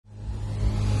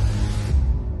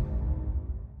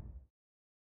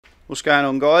What's going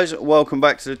on, guys? Welcome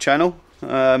back to the channel.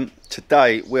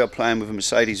 Today we are playing with a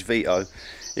Mercedes Vito.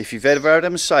 If you've ever heard a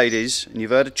Mercedes and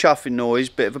you've heard a chuffing noise,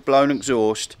 bit of a blown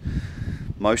exhaust,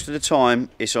 most of the time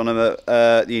it's on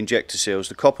the injector seals.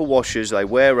 The copper washers, they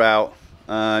wear out,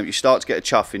 you start to get a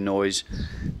chuffing noise,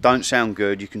 don't sound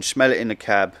good, you can smell it in the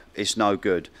cab, it's no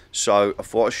good. So I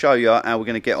thought I'd show you how we're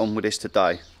going to get on with this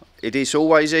today. It is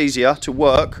always easier to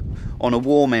work on a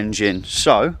warm engine,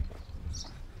 so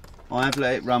I have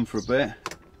let it run for a bit.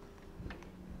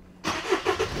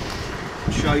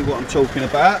 I'll show you what I'm talking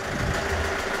about.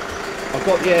 I've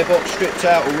got the airbox stripped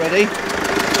out already. If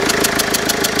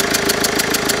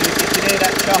you can hear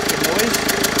that chuffing noise,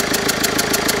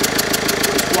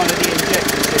 it's one of the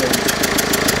injector seals.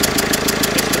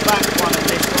 It's the back one on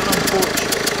this one,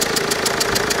 unfortunately.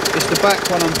 It's the back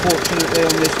one, unfortunately,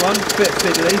 on this one. Bit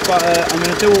fiddly, but I'm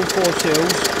going to do all four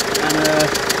seals, and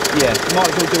yeah, you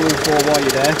might as well do all four while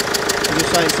you're there. As I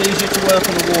say, it's easier to work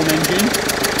on a warm engine.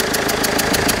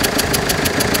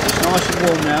 It's nice and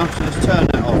warm now, so let's turn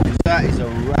that off, because that is a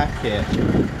racket.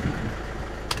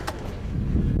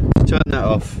 Let's turn that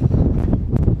off.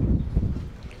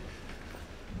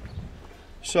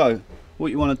 So, what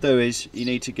you want to do is, you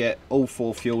need to get all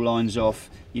four fuel lines off,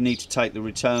 you need to take the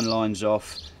return lines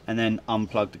off, and then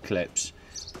unplug the clips.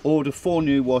 Order 4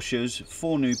 new washers,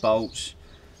 4 new bolts.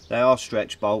 They are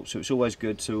stretch bolts, so it's always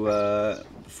good to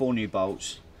 4 new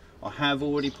bolts. I have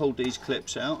already pulled these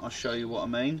clips out. I'll show you what I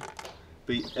mean.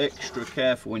 Be extra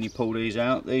careful when you pull these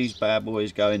out. These bad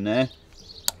boys go in there.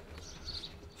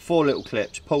 4 little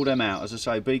clips, pull them out. As I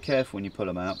say, be careful when you pull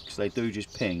them out, because they do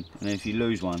just ping, and then if you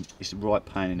lose one, it's a right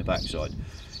pain in the backside.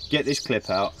 Get this clip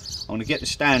out. I'm going to get the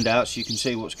stand out so you can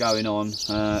see what's going on.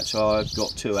 So I've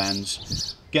got 2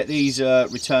 hands. Get these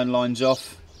return lines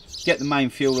off. Get the main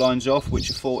fuel lines off,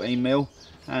 which are 14mm,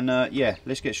 and yeah,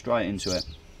 let's get straight into it.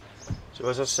 So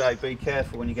as I say, be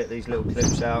careful when you get these little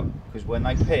clips out, because when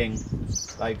they ping,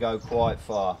 they go quite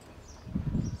far.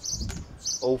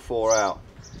 All 4 out.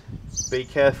 Be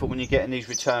careful when you're getting these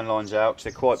return lines out, because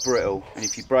they're quite brittle, and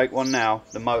if you break one now,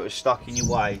 the motor's stuck in your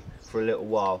way for a little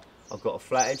while. I've got a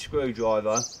flathead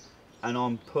screwdriver, and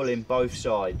I'm pulling both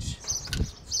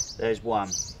sides. There's one.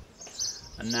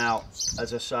 And now,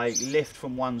 as I say, lift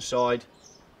from one side,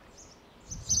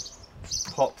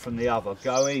 pop from the other.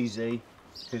 Go easy,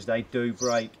 because they do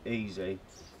break easy.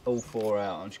 All 4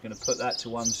 out. I'm just going to put that to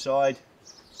one side.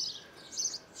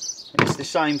 And it's the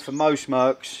same for most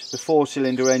Mercs, the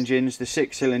 4-cylinder engines, the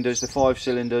 6 cylinders, the 5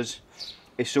 cylinders.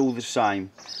 It's all the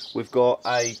same. We've got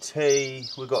a T40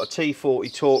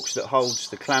 Torx that holds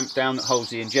the clamp down, that holds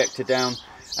the injector down,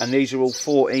 and these are all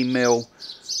 14mm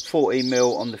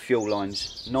on the fuel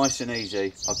lines. Nice and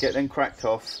easy. I'll get them cracked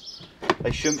off.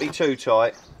 They shouldn't be too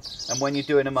tight, and when you're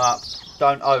doing them up,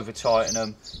 don't over tighten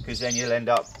them, because then you'll end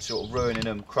up sort of ruining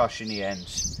them, crushing the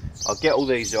ends. I'll get all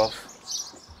these off.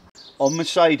 On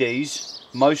Mercedes,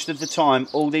 most of the time,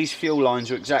 all these fuel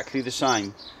lines are exactly the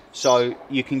same, so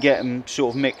you can get them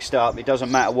sort of mixed up. It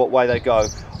doesn't matter what way they go.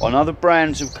 On other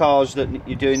brands of cars that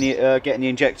you're doing getting the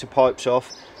injector pipes off,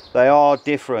 they are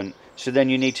different. So then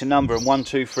you need to number them 1,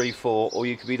 2, 3, 4, or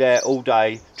you could be there all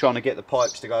day trying to get the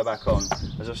pipes to go back on.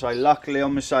 As I say, luckily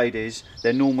on Mercedes,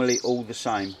 they're normally all the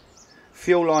same.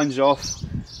 Fuel lines off.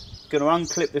 Going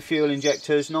to unclip the fuel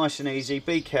injectors, nice and easy.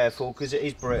 Be careful, because it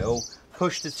is brittle.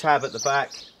 Push the tab at the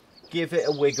back, give it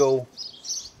a wiggle.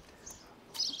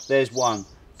 There's one.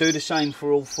 Do the same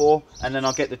for all 4, and then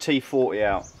I'll get the T40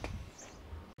 out.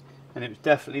 And it was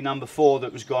definitely number 4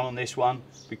 that was gone on this one,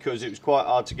 because it was quite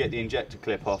hard to get the injector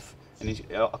clip off, and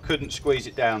I couldn't squeeze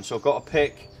it down, so I got a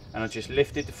pick and I just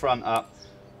lifted the front up,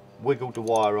 wiggled the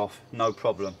wire off, no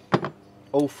problem.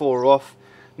 All 4 are off.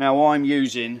 Now I'm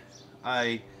using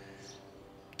a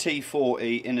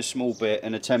T40 in a small bit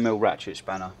and a 10mm ratchet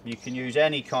spanner. You can use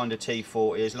any kind of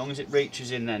T40 as long as it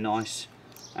reaches in there nice,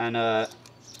 and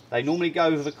they normally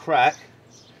go with a crack.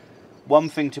 One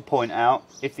thing to point out,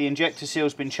 if the injector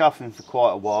seal's been chuffing for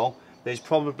quite a while, there's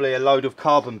probably a load of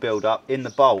carbon build-up in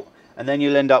the bolt, and then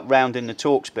you'll end up rounding the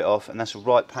Torx bit off, and that's a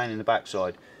right pain in the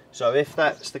backside. So if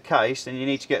that's the case, then you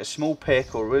need to get a small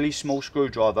pick or a really small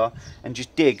screwdriver and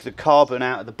just dig the carbon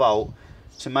out of the bolt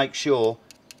to make sure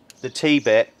the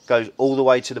T-bit goes all the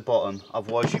way to the bottom,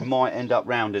 otherwise you might end up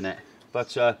rounding it.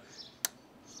 But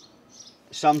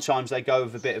sometimes they go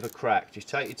with a bit of a crack. Just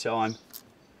take your time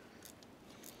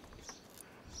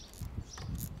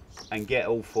and get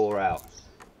all 4 out.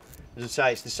 As I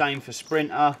say, it's the same for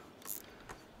Sprinter,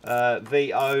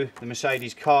 Vito, the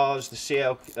Mercedes cars, the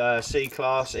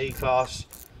C-Class, E-Class.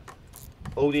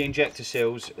 All the injector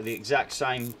seals are the exact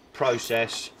same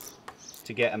process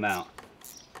to get them out.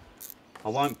 I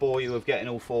won't bore you with getting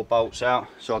all 4 bolts out,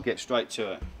 so I'll get straight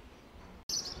to it.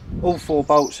 All 4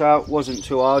 bolts out, wasn't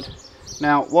too hard.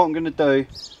 Now what I'm going to do,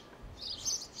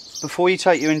 before you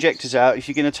take your injectors out, if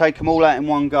you're going to take them all out in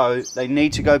one go, they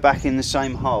need to go back in the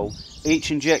same hole.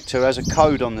 Each injector has a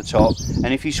code on the top,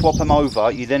 and if you swap them over,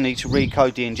 you then need to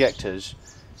recode the injectors.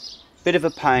 Bit of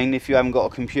a pain if you haven't got a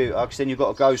computer, because then you've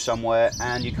got to go somewhere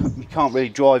and you can't really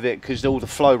drive it because all the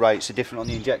flow rates are different on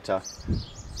the injector.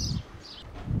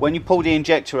 When you pull the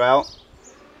injector out,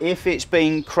 if it's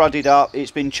been crudded up,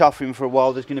 it's been chuffing for a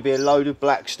while, there's going to be a load of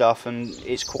black stuff and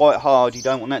it's quite hard. You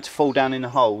don't want that to fall down in the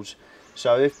holes.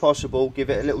 So if possible, give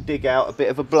it a little dig out, a bit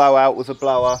of a blowout with a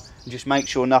blower, and just make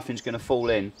sure nothing's going to fall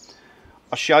in.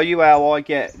 I'll show you how I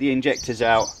get the injectors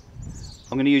out.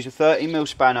 I'm going to use a 30mm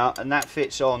spanner, and that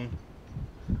fits on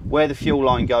where the fuel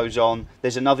line goes on.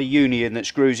 There's another union that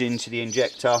screws into the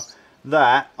injector.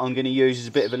 That I'm going to use as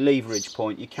a bit of a leverage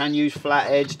point. You can use flat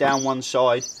edge down one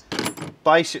side.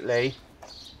 Basically,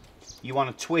 you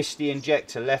want to twist the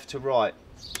injector left to right.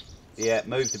 Yeah, it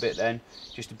moved a bit then.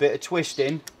 Just a bit of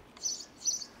twisting.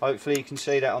 Hopefully you can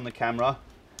see that on the camera.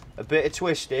 A bit of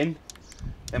twisting,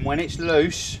 then when it's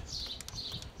loose,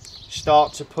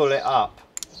 start to pull it up.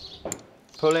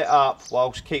 Pull it up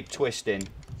whilst keep twisting.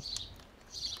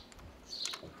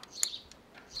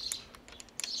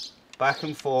 Back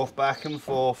and forth, back and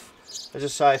forth. As I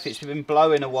say, if it's been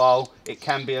blowing a while, it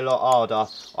can be a lot harder.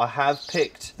 I have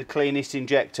picked the cleanest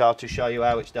injector to show you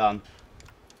how it's done,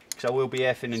 because I will be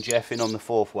effing and jeffing on the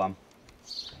 4th one.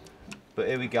 But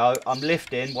here we go. I'm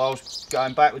lifting whilst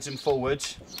going backwards and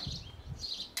forwards.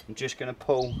 I'm just going to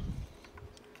pull.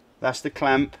 That's the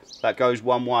clamp. That goes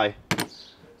one way.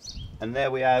 And there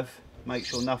we have. Make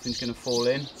sure nothing's going to fall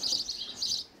in.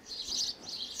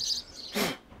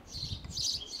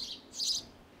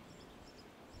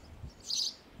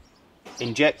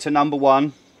 Injector number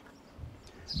 1.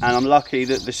 And I'm lucky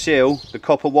that the seal, the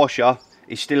copper washer,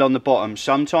 is still on the bottom.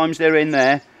 Sometimes they're in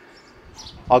there.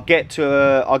 I'll get to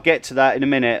that in a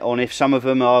minute on if some of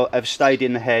them have stayed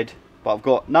in the head. But I've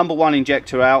got number 1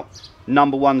 injector out,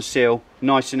 number 1 seal,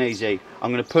 nice and easy.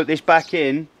 I'm going to put this back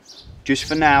in just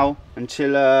for now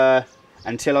until I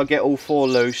get all 4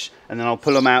 loose, and then I'll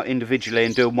pull them out individually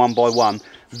and do them one by one.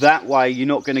 That way you're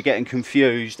not going to get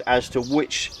confused as to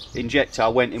which injector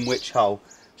went in which hole.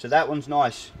 So that one's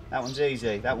nice, that one's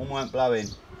easy, that one won't blow in.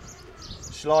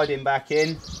 Sliding back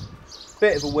in,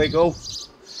 bit of a wiggle.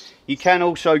 You can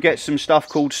also get some stuff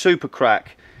called super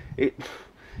crack.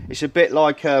 It's a bit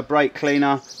like a brake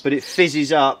cleaner, but it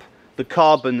fizzes up the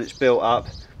carbon that's built up,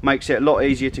 makes it a lot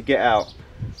easier to get out.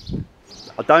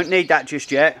 I don't need that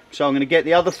just yet, so I'm going to get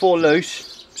the other 4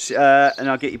 loose and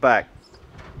I'll get you back.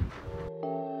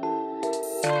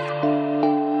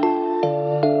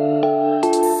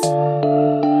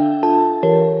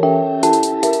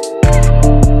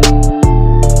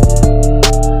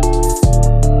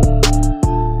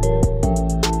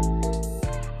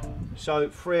 So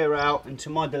 3 are out, and to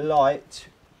my delight,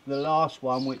 the last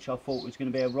one, which I thought was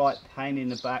going to be a right pain in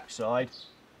the backside,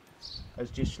 has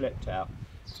just slipped out.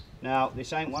 Now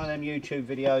this ain't one of them YouTube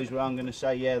videos where I'm going to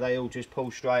say yeah they all just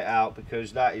pull straight out,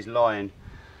 because that is lying.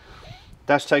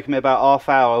 That's taken me about half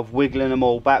hour of wiggling them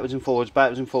all backwards and forwards,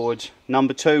 backwards and forwards.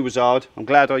 Number 2 was hard. I'm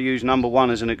glad I used number 1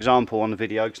 as an example on the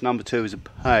video, because number 2 is a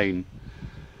pain.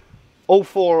 All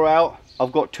 4 are out.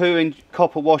 I've got 2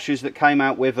 copper washers that came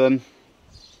out with them.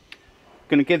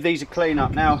 Going to give these a clean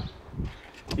up. Now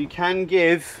you can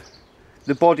give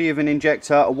the body of an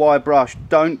injector a wire brush.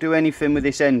 Don't do anything with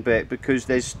this end bit, because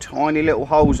there's tiny little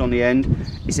holes on the end.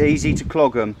 It's easy to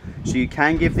clog them, so you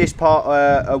can give this part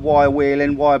a wire wheel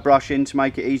in, wire brush in to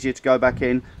make it easier to go back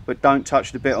in, but don't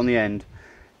touch the bit on the end.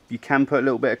 You can put a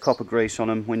little bit of copper grease on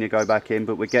them when you go back in,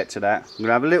 but we'll get to that. I'm going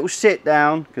to have a little sit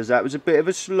down because that was a bit of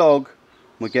a slog.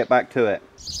 We'll get back to it.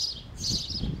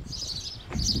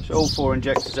 So all 4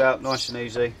 injectors out, nice and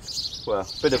easy. Well,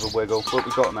 bit of a wiggle, but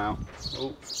we got them out.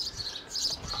 Ooh.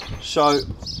 So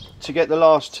to get the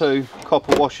last 2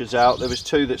 copper washers out, there was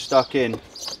 2 that stuck in.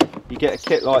 You get a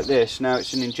kit like this. Now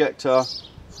it's an injector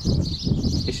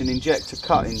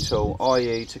cutting tool,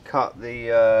 i.e. to cut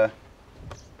the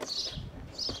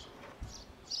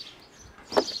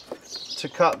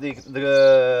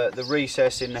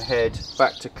recess in the head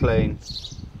back to clean,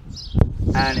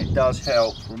 and it does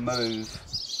help remove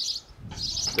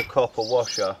the copper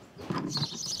washer.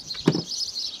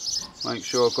 Make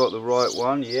sure I've got the right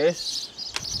one,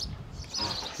 yes.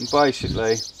 And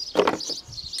basically,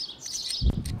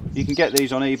 you can get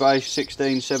these on eBay,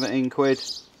 16, 17 quid.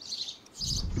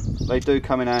 They do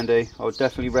come in handy. I would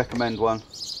definitely recommend one.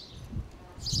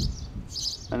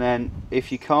 And then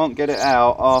if you can't get it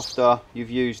out after you've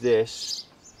used this,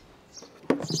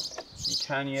 you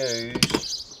can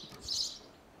use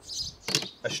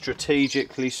a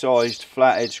strategically sized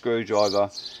flathead screwdriver,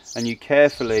 and you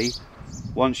carefully,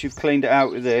 once you've cleaned it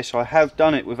out with this, I have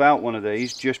done it without one of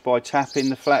these, just by tapping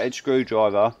the flathead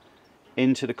screwdriver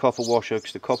into the copper washer,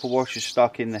 because the copper washer is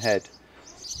stuck in the head.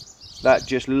 That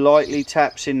just lightly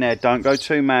taps in there. Don't go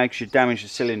too mad because you damage the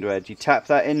cylinder head. You tap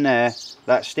that in there,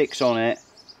 that sticks on it,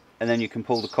 and then you can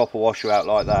pull the copper washer out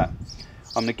like that.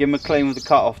 I'm going to give them a clean with the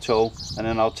cut-off tool, and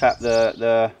then I'll tap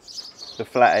the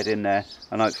flathead in there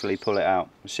and hopefully pull it out.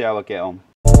 We'll see how I get on.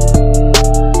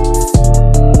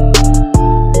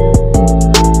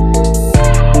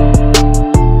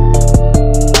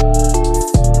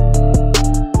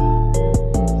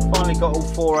 Finally got all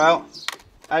four out.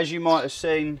 As you might have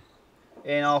seen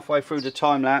in halfway through the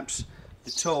time lapse,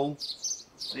 the tool,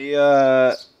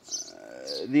 the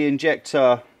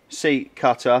injector seat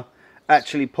cutter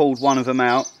actually pulled one of them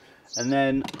out, and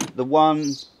then the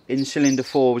one in cylinder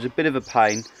 4 was a bit of a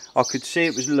pain. I could see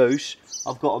it was loose.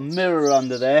 I've got a mirror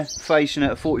under there facing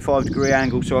at a 45-degree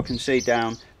angle so I can see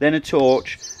down, then a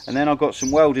torch, and then I've got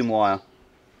some welding wire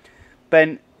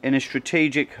bent in a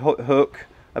strategic hook,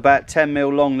 about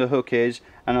 10mm long the hook is,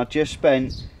 and I just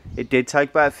spent, it did take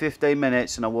about 15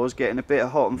 minutes, and I was getting a bit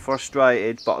hot and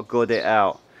frustrated, but I got it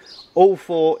out. All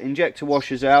four injector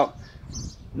washers out.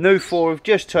 New 4 have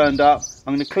just turned up.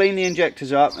 I'm going to clean the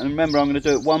injectors up, and remember, I'm going to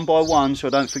do it one by one so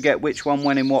I don't forget which one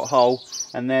went in what hole,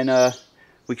 and then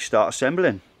we can start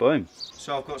assembling. Boom.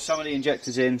 So I've got some of the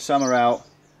injectors in, some are out.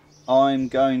 I'm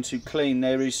going to clean.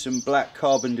 There is some black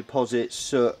carbon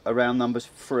deposits around number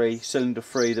 3, cylinder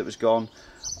 3, that was gone.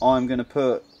 I'm going to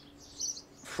put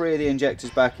 3 of the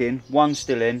injectors back in, 1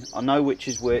 still in. I know which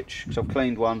is which because I've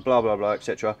cleaned one, blah blah blah,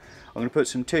 etc. I'm going to put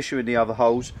some tissue in the other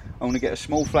holes. I'm going to get a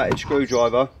small flathead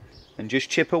screwdriver and just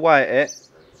chip away at it.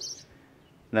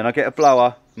 And then I get a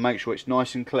blower and make sure it's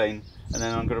nice and clean. And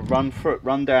then I'm going to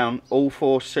run down all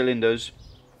 4 cylinders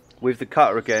with the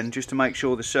cutter again, just to make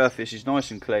sure the surface is nice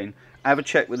and clean. Have a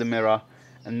check with the mirror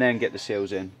and then get the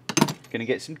seals in. Going to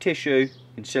get some tissue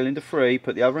in cylinder 3,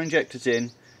 put the other injectors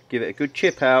in, give it a good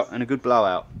chip out and a good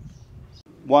blowout.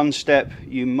 One step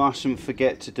you mustn't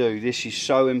forget to do, this is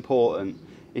so important.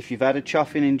 If you've had a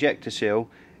chuffing injector seal,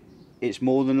 it's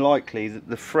more than likely that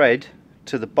the thread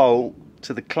to the bolt,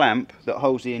 to the clamp that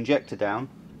holds the injector down,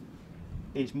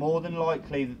 it's more than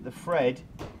likely that the thread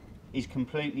is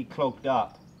completely clogged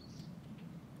up.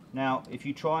 Now, if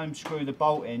you try and screw the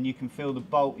bolt in, you can feel the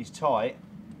bolt is tight.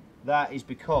 That is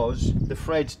because the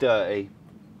thread's dirty.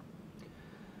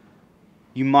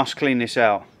 You must clean this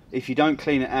out. If you don't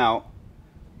clean it out,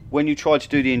 when you try to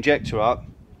do the injector up,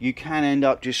 you can end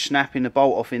up just snapping the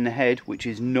bolt off in the head, which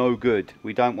is no good.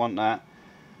 We don't want that.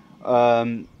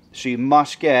 So you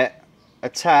must get a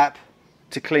tap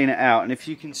to clean it out. And if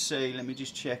you can see, let me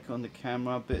just check on the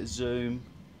camera, a bit of zoom.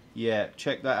 Yeah,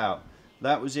 check that out.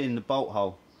 That was in the bolt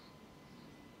hole.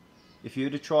 If you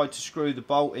would have tried to screw the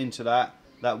bolt into that,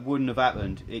 that wouldn't have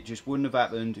happened. It just wouldn't have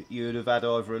happened. You would have had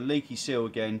either a leaky seal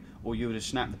again, or you would have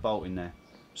snapped the bolt in there.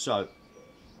 So,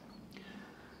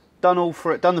 done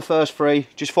the first 3.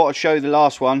 Just thought I'd show you the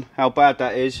last one, how bad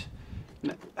that is.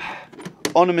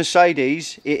 On a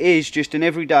Mercedes, it is just an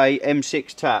everyday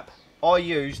M6 tap. I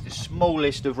use the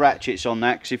smallest of ratchets on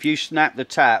that, because if you snap the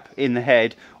tap in the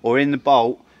head or in the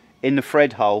bolt, in the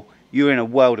thread hole, you're in a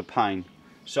world of pain.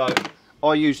 So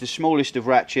I use the smallest of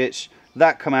ratchets.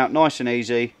 That come out nice and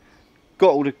easy.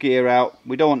 Got all the gear out.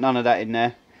 We don't want none of that in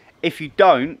there. If you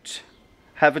don't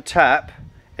have a tap,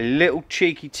 a little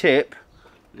cheeky tip.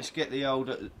 Let's get the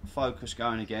old focus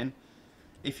going again.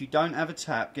 If you don't have a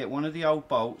tap, get one of the old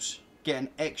bolts, get an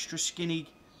extra skinny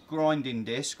grinding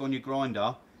disc on your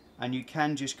grinder, and you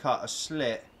can just cut a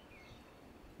slit.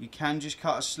 You can just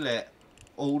cut a slit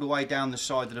all the way down the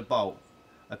side of the bolt.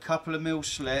 A couple of mil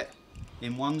slit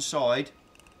in one side,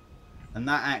 and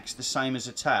that acts the same as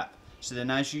a tap. So then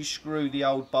as you screw the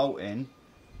old bolt in,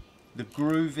 the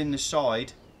groove in the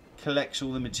side collects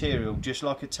all the material just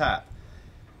like a tap.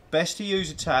 Best to use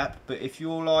a tap, but if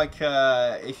you're like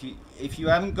if you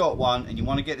haven't got one and you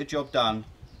want to get the job done,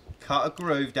 cut a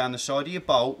groove down the side of your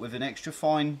bolt with an extra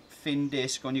fine thin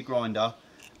disc on your grinder,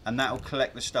 and that will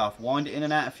collect the stuff. Wind it in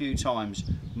and out a few times.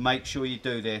 Make sure you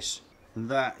do this. And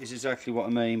that is exactly what I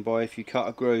mean by if you cut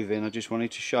a groove in. I just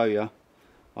wanted to show you.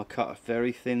 I cut a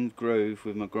very thin groove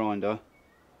with my grinder.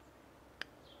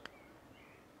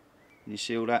 And you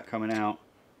see all that coming out.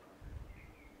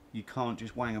 You can't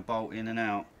just wang a bolt in and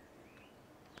out.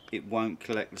 It won't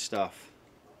collect the stuff.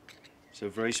 So a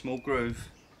very small groove,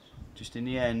 just in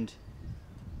the end,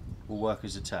 will work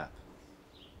as a tap.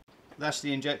 that's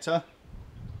the injector.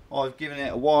 I've given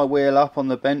it a wire wheel up on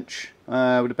the bench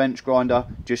with a bench grinder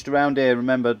just around here.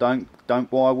 Remember, don't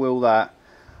wire wheel that.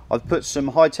 I've put some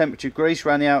high temperature grease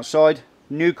around the outside,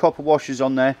 new copper washers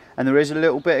on there, and there is a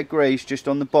little bit of grease just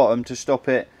on the bottom to stop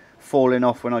it falling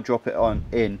off when I drop it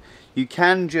in. You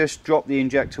can just drop the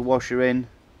injector washer in.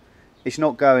 It's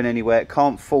not going anywhere, it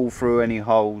can't fall through any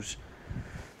holes.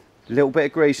 A little bit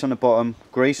of grease on the bottom,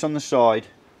 grease on the side.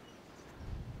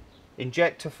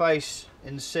 Injector face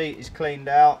in the seat is cleaned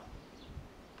out.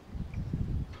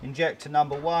 Injector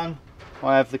number 1,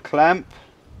 I have the clamp,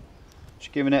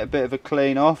 just giving it a bit of a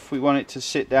clean off. We want it to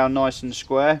sit down nice and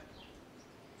square.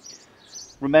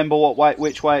 Remember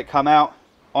which way it come out.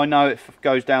 I know it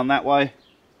goes down that way.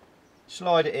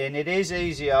 Slide it in. It is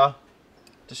easier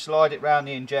to slide it round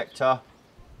the injector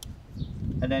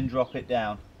and then drop it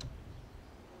down.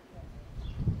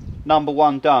 Number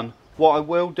 1 done. What I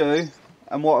will do,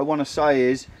 and what I want to say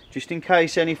is, just in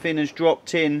case anything has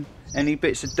dropped in, any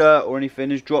bits of dirt or anything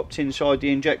has dropped inside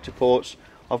the injector ports,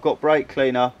 I've got brake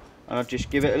cleaner and I'll just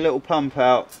give it a little pump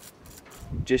out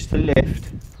just to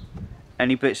lift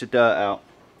any bits of dirt out.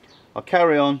 I'll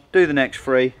carry on, do the next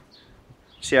 3,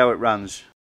 see how it runs.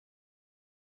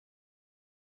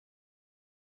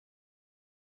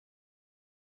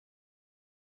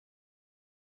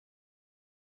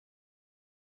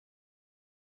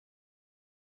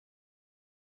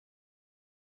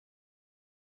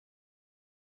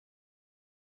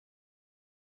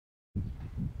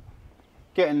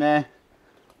 Getting there,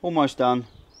 almost done.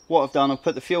 What I've done, I've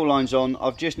put the fuel lines on.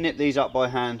 I've just nipped these up by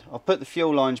hand. I've put the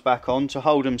fuel lines back on to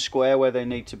hold them square where they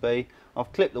need to be.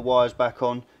 I've clipped the wires back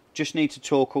on. Just need to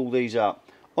torque all these up.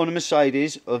 On a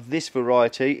Mercedes of this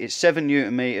variety, it's 7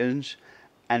 Newton meters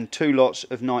and 2 lots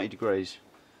of 90 degrees.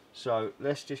 So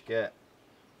let's just get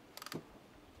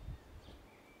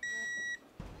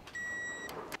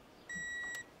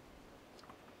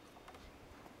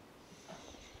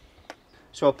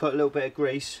So I put a little bit of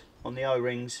grease on the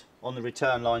O-rings on the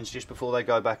return lines just before they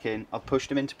go back in. I've pushed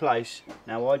them into place.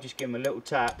 Now I just give them a little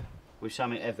tap with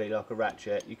something heavy like a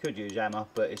ratchet. You could use hammer,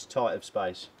 but it's tight of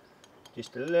space.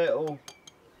 Just a little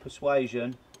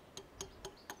persuasion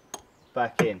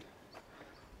back in.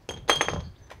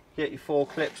 Get your 4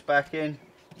 clips back in.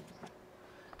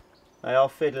 They are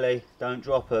fiddly, don't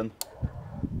drop them.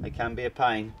 They can be a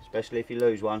pain, especially if you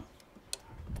lose one.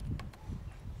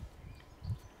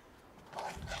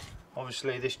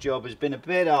 Obviously this job has been a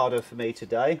bit harder for me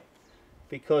today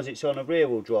because it's on a rear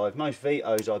wheel drive. Most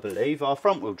Vitos, I believe, are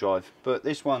front wheel drive, but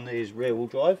this one is rear wheel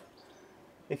drive.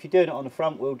 If you're doing it on a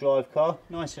front wheel drive car,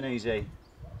 nice and easy.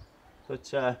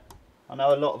 But I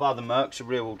know a lot of other Mercs are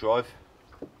rear wheel drive.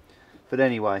 But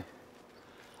anyway,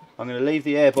 I'm going to leave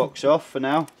the airbox off for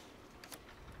now.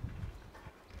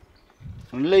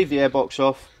 I'm going to leave the airbox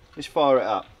off, let's fire it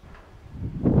up.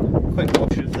 Quick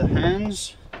wash of the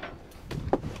hands.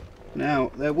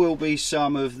 Now there will be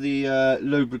some of the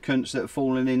lubricants that have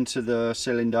fallen into the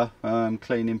cylinder,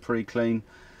 cleaning, pre-clean,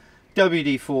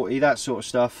 WD-40, that sort of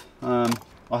stuff. I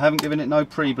haven't given it no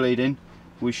pre-bleeding,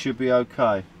 we should be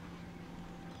okay.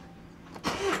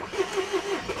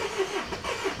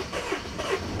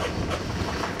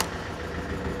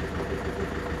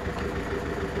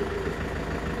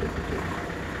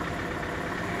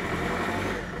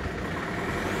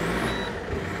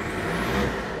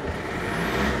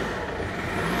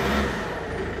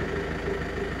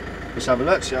 Let's have a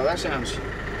look, see how that sounds.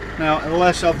 Now,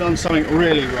 unless I've done something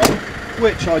really wrong,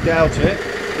 which I doubt it,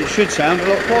 it should sound a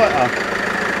lot quieter.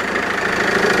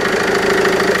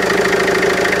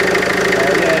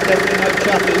 Oh yeah, definitely no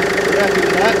chuffing. We're happy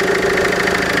with that.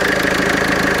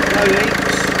 No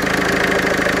leaks.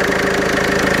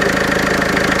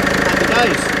 Happy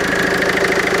days.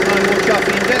 No more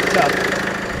chuffing injector.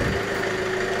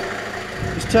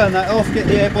 Just turn that off, get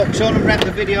the airbox on and wrap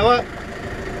the video up.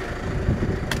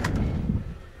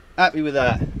 Happy with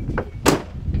that.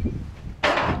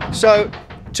 So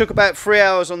took about 3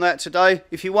 hours on that today.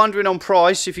 If you're wondering on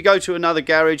price, if you go to another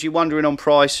garage, you're wondering on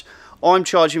price, I'm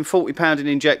charging £40 an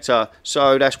injector,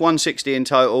 so that's £160 in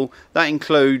total. That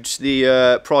includes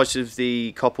the price of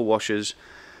the copper washers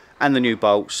and the new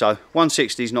bolts, so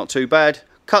 £160 is not too bad.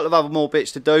 A couple of other more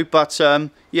bits to do, but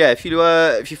yeah, if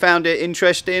you found it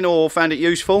interesting or found it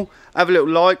useful, have a little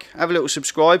like, have a little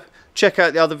subscribe, check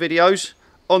out the other videos.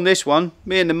 On this one,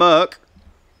 me and the Merc,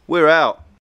 we're out.